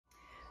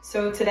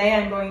So today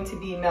I'm going to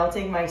be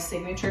melting my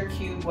signature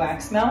cube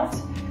wax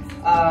melt.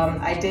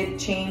 I did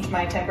change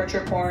my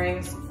temperature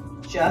pourings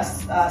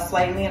just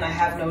slightly, and I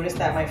have noticed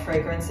that my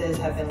fragrances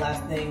have been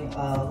lasting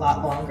a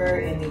lot longer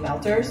in the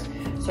melters.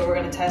 So we're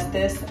gonna test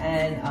this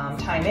and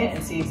time it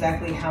and see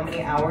exactly how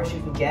many hours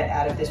you can get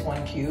out of this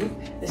one cube.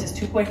 This is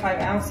 2.5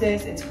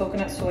 ounces. It's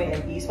coconut, soy,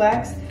 and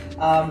beeswax.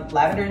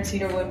 Lavender and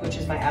cedarwood, which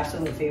is my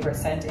absolute favorite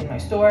scent in my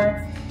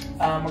store.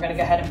 We're gonna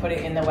go ahead and put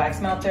it in the wax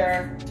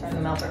melter, turn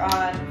the melter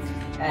on,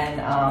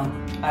 and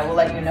I will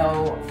let you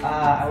know,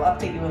 I will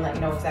update you and let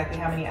you know exactly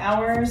how many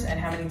hours and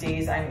how many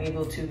days I'm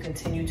able to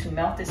continue to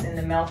melt this in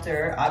the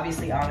melter,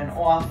 obviously on and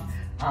off.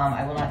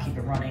 I will not keep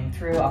it running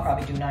through. I'll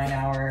probably do 9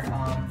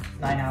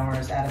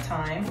 hours at a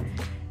time.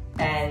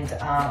 And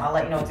I'll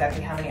let you know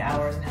exactly how many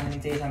hours and how many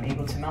days I'm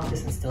able to melt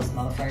this and still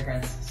smell the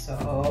fragrance. So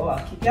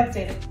I'll keep you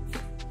updated.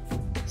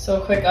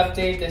 So a quick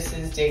update, this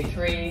is day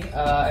 3.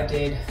 I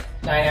did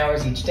 9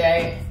 hours each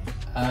day,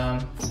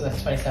 so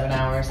that's 27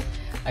 hours.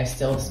 I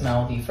still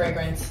smell the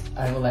fragrance.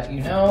 I will let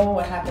you know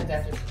what happens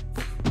after.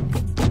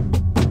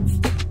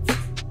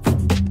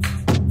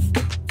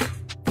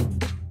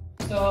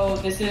 So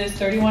this is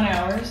 31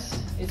 hours.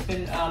 It's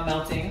been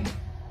melting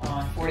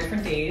on 4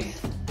 different days.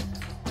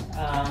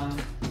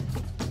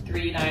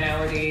 3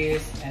 9-hour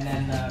days, and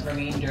then the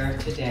remainder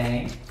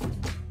today.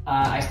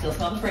 I still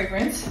smell the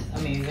fragrance,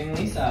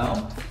 amazingly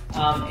so.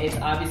 It's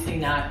obviously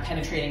not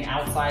penetrating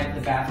outside of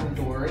the bathroom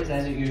doors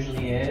as it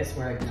usually is,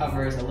 where it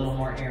covers a little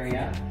more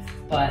area,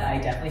 but I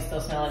definitely still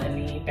smell it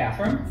in the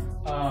bathroom.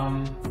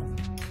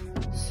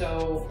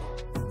 So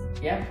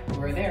yeah,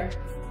 we're there.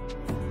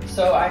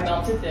 So I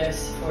melted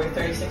this for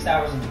 36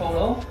 hours in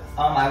total.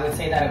 I would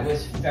say that it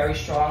was very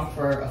strong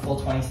for a full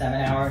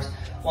 27 hours.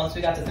 Once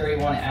we got to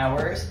 31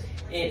 hours,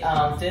 it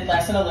did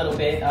lessen a little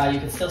bit. You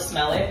can still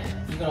smell it.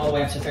 Even all the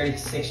way up to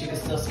 36, you can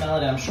still smell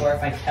it. And I'm sure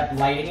if I kept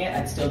lighting it,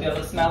 I'd still be able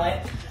to smell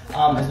it,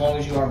 as long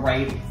as you are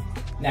right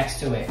next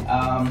to it.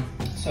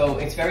 So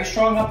it's very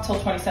strong up till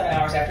 27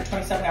 hours. After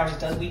 27 hours, it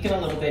does weaken a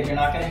little bit. You're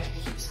not gonna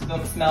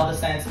smell the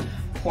scents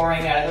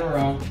pouring out of the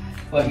room,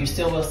 but you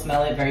still will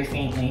smell it very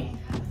faintly.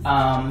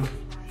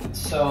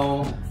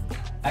 So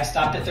I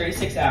stopped at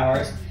 36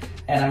 hours,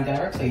 and I'm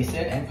gonna replace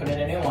it and put in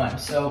a new one.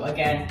 So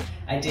again,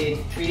 I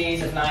did 3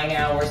 days of 9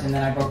 hours, and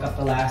then I broke up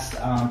the last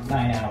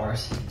 9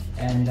 hours.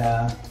 And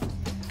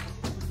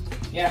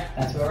yeah,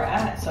 that's where we're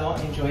at. So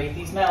enjoy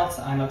these melts.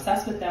 I'm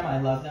obsessed with them, I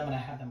love them, and I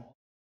have them all.